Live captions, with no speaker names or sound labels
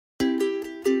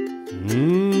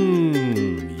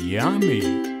Mmm, yummy.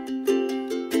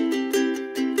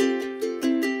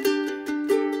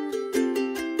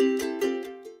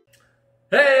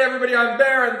 Hey everybody, I'm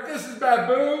Bear and this is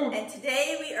Babu. And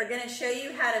today we are going to show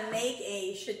you how to make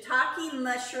a shiitake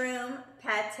mushroom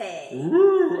pate.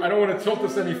 Ooh, I don't want to tilt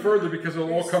this any further because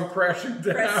it'll all come crashing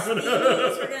down.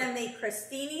 Crostinis. We're going to make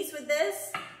crostinis with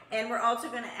this. And we're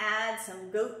also going to add some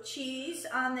goat cheese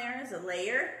on there as a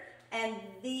layer. And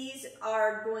these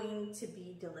are going to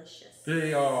be delicious.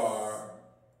 They are.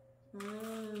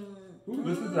 Mmm. Ooh,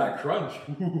 this is that crunch.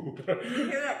 You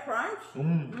hear that crunch?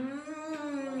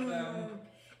 Mmm.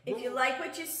 If you like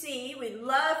what you see, we'd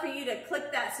love for you to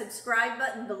click that subscribe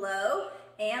button below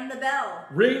and the bell.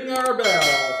 Ring our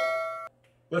bell.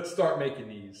 Let's start making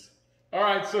these. All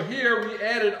right, so here we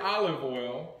added olive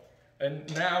oil,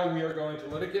 and now we are going to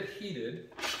let it get heated,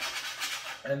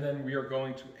 and then we are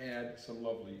going to add some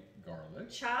lovely garlic.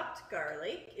 Chopped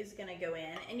garlic is going to go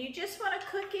in, and you just want to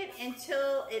cook it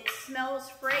until it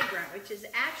smells fragrant, which is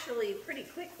actually pretty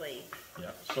quickly. Yeah,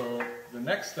 so the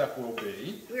next step will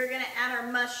be... We're going to add our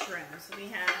mushrooms. We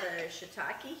have the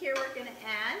shiitake here we're going to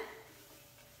add,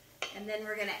 and then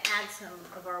we're going to add some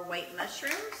of our white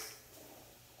mushrooms.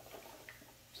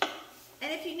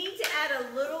 And if you need to add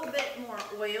a little bit more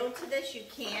oil to this, you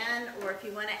can, or if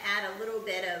you want to add a little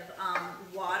bit of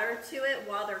water to it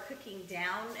while they're cooking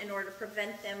down in order to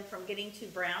prevent them from getting too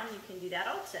brown, you can do that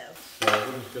also. So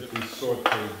we'll just get these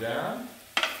sauteed down.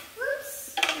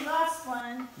 Whoops, we lost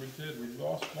one. We did, we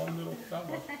lost one little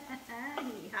fella.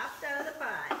 He hopped out of the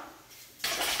pie.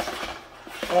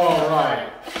 All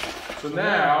right, so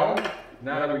now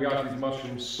that we got these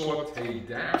mushrooms sauteed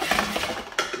down,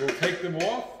 we'll take them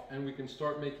off and we can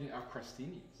start making our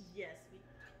crostinis. Yes.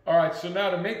 All right, so now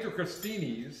to make the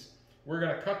crostinis, we're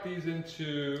gonna cut these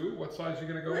into, what size are you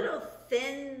gonna go with? Little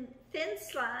thin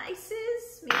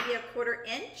slices, maybe a 1/4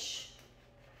 inch.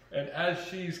 And as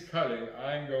she's cutting,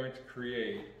 I'm going to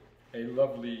create a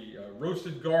lovely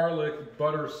roasted garlic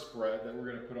butter spread that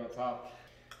we're gonna put on top.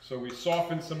 So we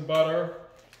soften some butter,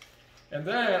 and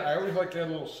then I always like to add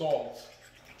a little salt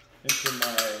into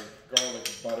my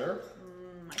garlic butter.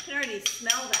 I can already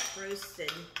smell that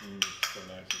roasted So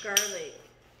nice. garlic.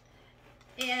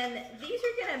 And these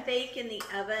are going to bake in the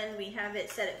oven. We have it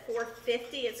set at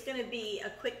 450. It's going to be a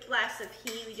quick blast of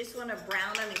heat. We just want to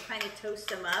brown them and kind of toast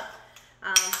them up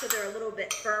so they're a little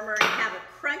bit firmer and have a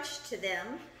crunch to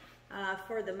them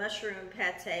for the mushroom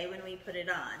pate when we put it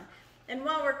on. And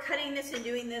while we're cutting this and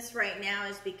doing this right now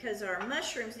is because our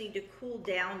mushrooms need to cool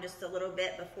down just a little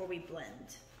bit before we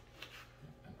blend.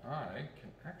 And I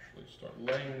can actually start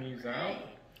laying these out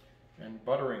and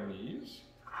buttering these.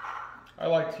 I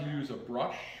like to use a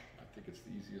brush. I think it's the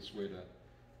easiest way to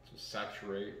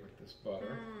saturate with this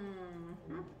butter.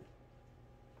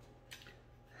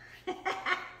 There's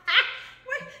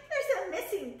a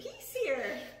missing piece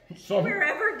here. Some,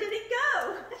 Wherever did it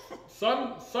go?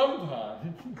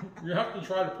 sometime you have to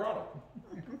try the product.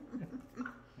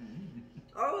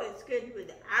 Oh, it's good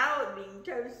without being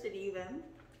toasted even.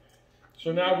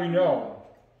 So now we know.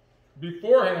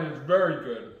 Beforehand it's very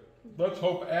good. Let's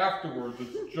hope afterwards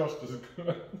it's just as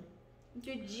good.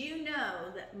 Did you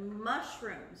know that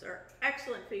mushrooms are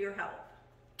excellent for your health?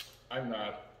 I'm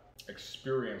not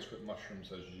experienced with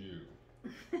mushrooms as you.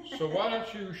 So why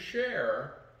don't you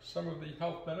share some of the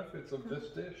health benefits of this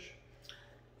dish?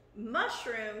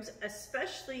 Mushrooms,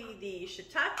 especially the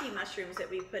shiitake mushrooms that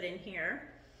we put in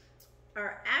here,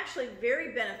 are actually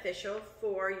very beneficial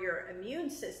for your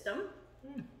immune system.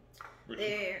 Go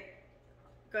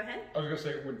ahead. I was going to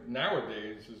say,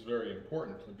 nowadays it's very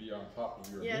important to be on top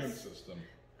of your immune system.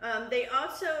 They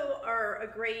also are a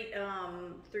great,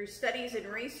 through studies and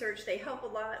research, they help a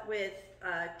lot with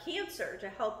cancer, to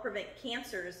help prevent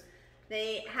cancers.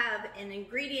 They have an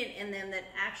ingredient in them that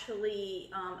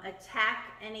actually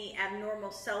attack any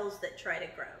abnormal cells that try to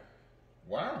grow.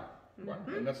 Wow. Wow.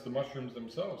 And that's the mushrooms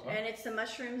themselves, huh? And it's the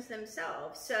mushrooms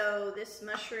themselves. So this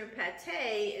mushroom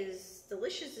pate, as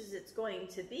delicious as it's going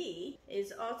to be,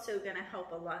 is also going to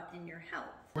help a lot in your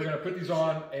health. We're going to put these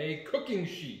on a cooking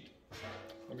sheet.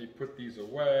 Let me put these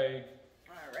away.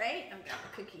 All right, I've got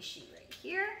the cookie sheet right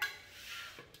here.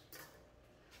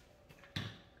 Let's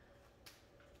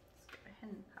go ahead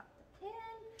and pop it in.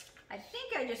 I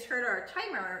think I just heard our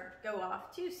timer go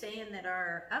off too, saying that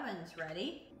our oven's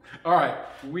ready. All right,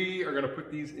 we are going to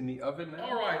put these in the oven now.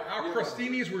 All right, our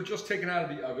crostinis were just taken out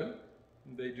of the oven.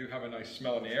 They do have a nice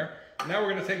smell in the air. Now we're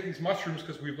going to take these mushrooms,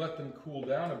 because we've let them cool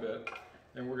down a bit,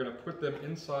 and we're going to put them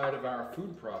inside of our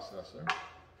food processor.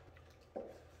 You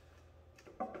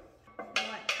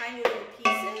want tiny little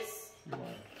pieces? You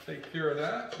want to take care of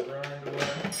that, grind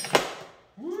away.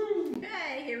 Woo!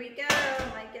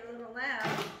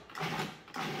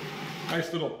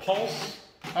 Nice little pulse.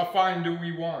 How fine do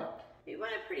we want? We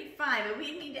want it pretty fine, but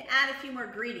we need to add a few more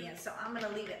ingredients, so I'm gonna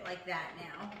leave it like that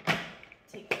now.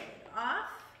 Take the lid off.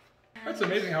 That's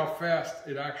amazing how fast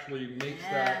it actually makes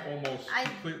that almost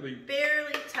completely. I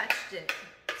barely touched it.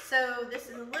 So this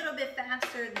is a little bit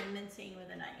faster than mincing with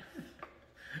a knife.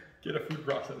 Get a food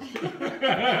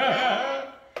processor.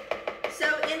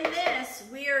 So in this,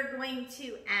 we are going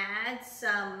to add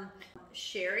some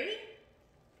sherry.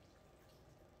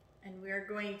 And we're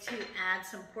going to add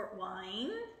some port wine.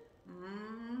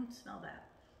 Smell that.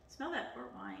 Smell that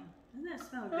port wine. Doesn't that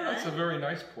smell good? Oh, that's a very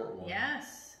nice port wine.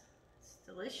 Yes. It's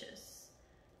delicious.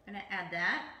 I'm going to add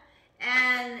that.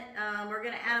 And we're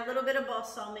going to add a little bit of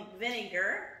balsamic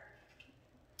vinegar.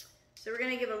 So we're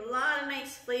going to give a lot of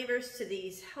nice flavors to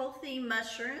these healthy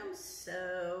mushrooms.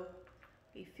 So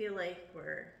we feel like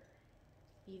we're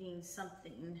eating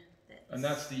something and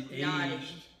that's the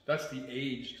aged. That's the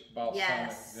aged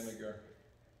balsamic vinegar.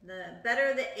 The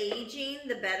better the aging,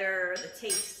 the better the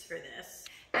taste for this.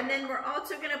 And then we're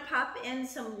also going to pop in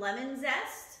some lemon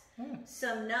zest,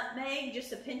 some nutmeg,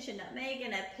 just a pinch of nutmeg,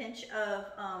 and a pinch of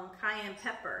cayenne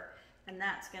pepper. And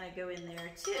that's going to go in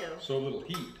there too. So a little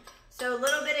heat. So a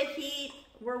little bit of heat.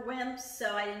 We're wimps,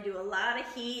 so I didn't do a lot of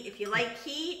heat. If you like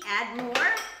heat, add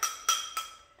more.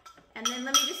 And then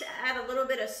let me just add a little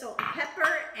bit of salt and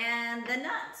pepper and the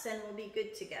nuts, and we'll be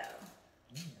good to go.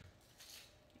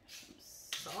 Some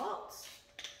salt.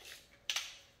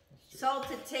 Salt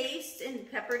to taste and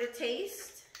pepper to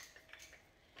taste.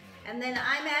 And then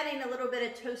I'm adding a little bit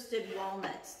of toasted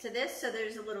walnuts to this, so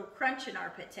there's a little crunch in our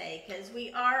pate, because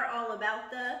we are all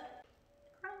about the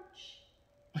crunch.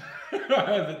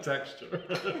 The texture.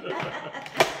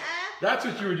 That's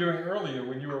what you were doing earlier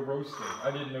when you were roasting.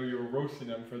 I didn't know you were roasting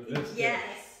them for this. Yes.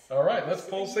 Day. All right, let's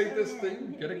pulsate this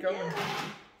thing. Get it going.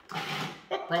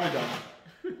 Oh, probably done.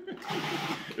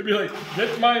 It'd be like,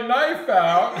 get my knife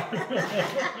out.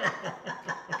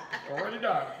 Already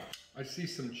done. I see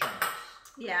some chunks.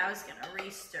 Yeah, I was going to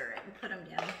re-stir it and put them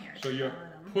down here. So you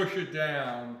push it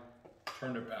down,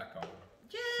 turn it back on.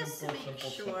 Just simple, to make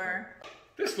sure.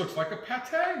 Simple. This looks like a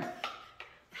pate.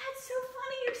 That's so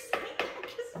funny you're saying that,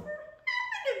 because we're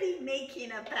going to be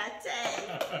making a pate.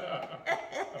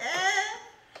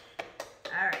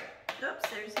 All right. Oops,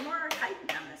 there's more hiding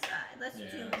down the side. Let's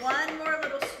do one more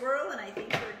little swirl, and I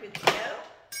think we're good to go.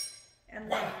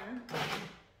 And then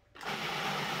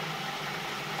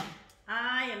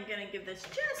I am going to give this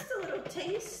just a little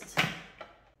taste.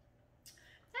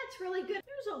 That's really good.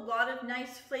 There's a lot of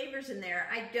nice flavors in there.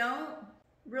 I don't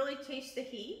really taste the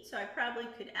heat, so I probably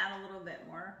could add a little bit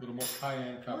more. A little more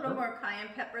cayenne pepper. A little more cayenne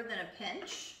pepper than a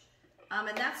pinch.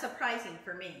 And that's surprising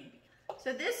for me.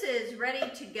 So this is ready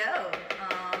to go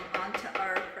onto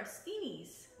our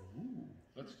crostinis.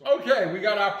 Let's go. Okay, we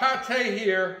got our pate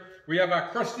here. We have our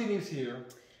crostinis here.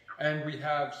 And we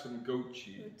have some goat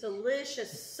cheese.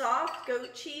 Delicious, soft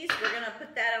goat cheese. We're going to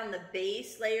put that on the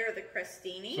base layer of the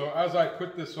crostini. So as I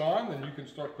put this on, then you can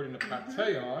start putting the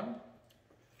pate on.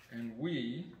 And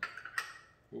we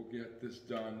will get this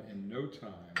done in no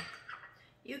time.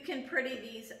 You can pretty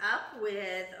these up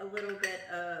with a little bit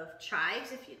of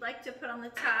chives if you'd like to put on the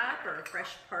top, or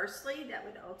fresh parsley. That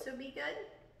would also be good.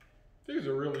 These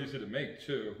are real easy to make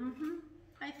too.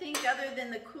 I think other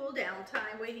than the cool down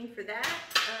time waiting for that,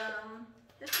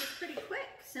 this is pretty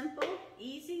quick, simple,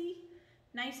 easy,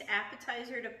 nice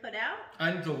appetizer to put out.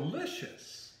 And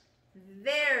delicious.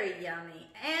 Very yummy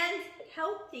and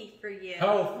healthy for you.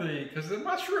 Healthy, because the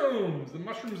mushrooms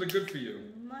are good for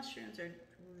you. Mushrooms are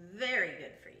very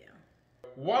good for you.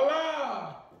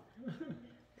 Voila!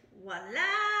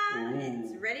 Voila! Ooh.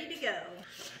 It's ready to go.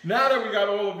 Now that we got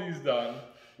all of these done,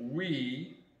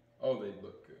 oh, they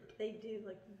look good. They do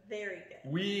look very good.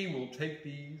 We will take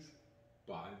these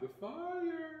by the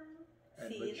fire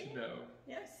and let you know.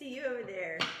 Yeah, see you over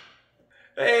there.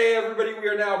 Hey everybody, we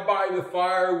are now by the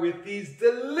fire with these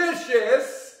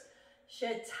delicious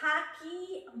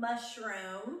shiitake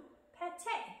mushroom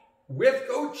pate. With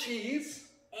goat cheese.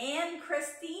 And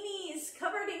crostinis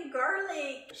covered in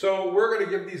garlic. So we're going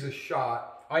to give these a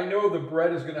shot. I know the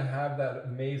bread is going to have that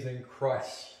amazing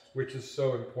crust, which is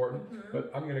so important. But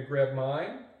I'm going to grab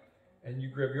mine, and you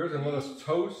grab yours, and let us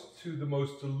toast to the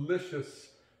most delicious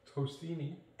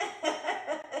tostini.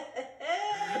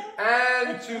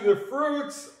 And to the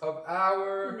fruits of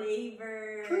our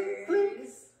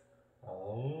neighbors.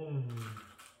 Oh.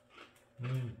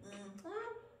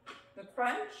 The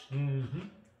crunch.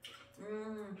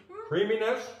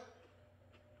 Creaminess.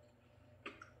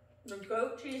 The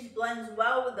goat cheese blends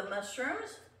well with the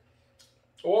mushrooms.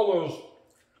 All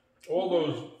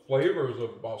those flavors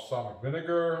of balsamic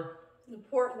vinegar. The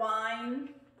port wine.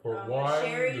 For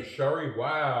wine, the sherry,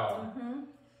 wow. Mm-hmm.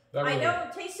 Really... I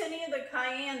don't taste any of the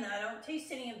cayenne, though. I don't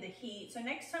taste any of the heat. So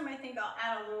next time I think I'll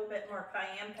add a little bit more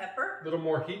cayenne pepper. A little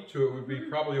more heat to it would be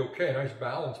probably okay. Nice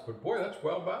balance, but boy, that's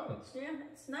well balanced. Yeah,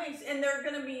 it's nice. And they're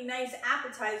going to be nice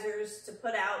appetizers to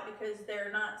put out because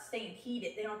they're not staying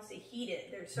heated. They don't stay heated.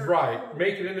 They're served right.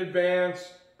 Make it in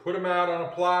advance. Put them out on a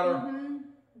platter.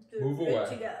 Move away.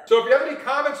 To go. So if you have any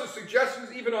comments or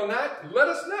suggestions even on that, let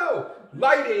us know.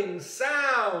 Lighting,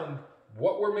 sound,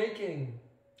 what we're making.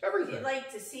 Everything. If you'd like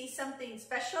to see something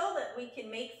special that we can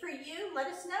make for you, let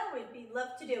us know. We'd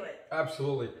love to do it.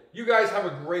 Absolutely. You guys have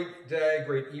a great day,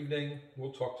 great evening.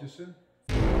 We'll talk to you soon.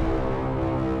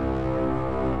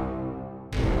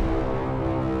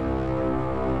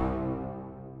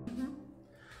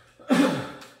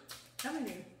 How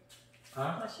many?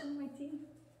 Washing my teeth?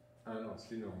 I don't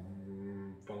see no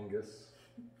fungus.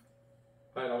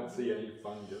 I don't see any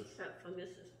fungus. That fungus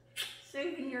is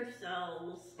saving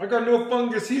yourselves. I got no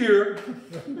fungus here.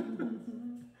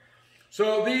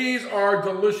 So these are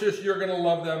delicious. You're going to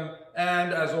love them.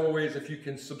 And as always, if you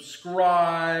can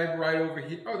subscribe right over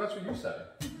here. Oh, that's what you said.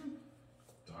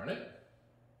 Darn it.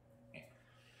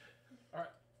 All right.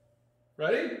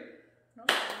 Ready? All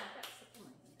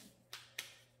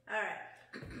right.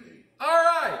 All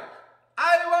right.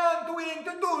 I want to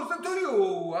introduce to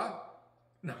you.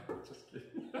 No, just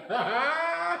kidding.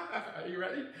 Are you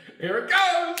ready? Here it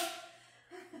goes.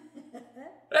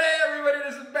 Hey everybody,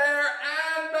 this is Bear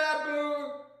and Babu.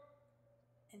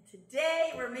 And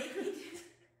today we're making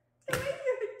the way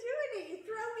you're doing it, you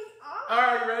throw me off.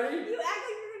 Are you ready? You act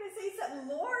like you're gonna say something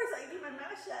more so I keep my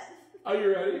mouth shut. Are you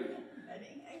ready?